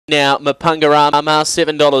Now, Mapungarama,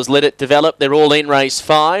 $7. Let it develop. They're all in race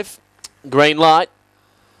 5. Green light.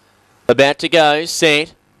 About to go.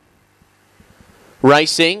 Set.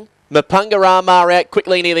 Racing. Mapungarama out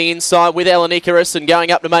quickly near the inside with Ellen Icarus and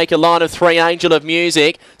going up to make a line of 3, Angel of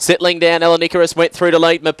Music. Settling down, Ellen Icarus went through to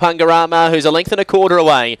lead Mapungarama, who's a length and a quarter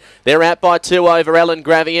away. They're out by 2 over Ellen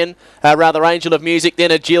Gravian, Angel of Music,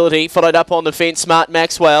 then Agility, followed up on the fence, Smart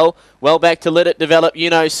Maxwell. Well back to Let It Develop,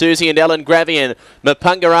 Susie and Ellen Gravian.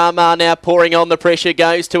 Mapungarama now pouring on the pressure,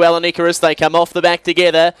 goes to Ellen Icarus. They come off the back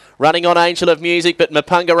together, running on Angel of Music, but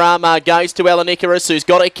Mapungarama goes to Ellen Icarus, who's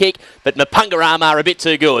got a kick, but Mapungarama are a bit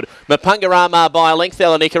too good. Mapungarama by a length,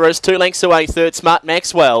 Ellen Icarus, 2 lengths away, third, Smart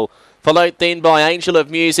Maxwell. Followed then by Angel of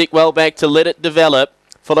Music, well back to Let It Develop.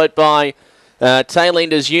 Followed by tail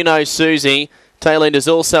enders, Susie. Tail enders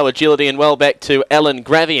also Agility and well back to Ellen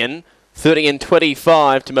Gravian. 30 and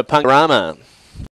 25 to Mapungarama.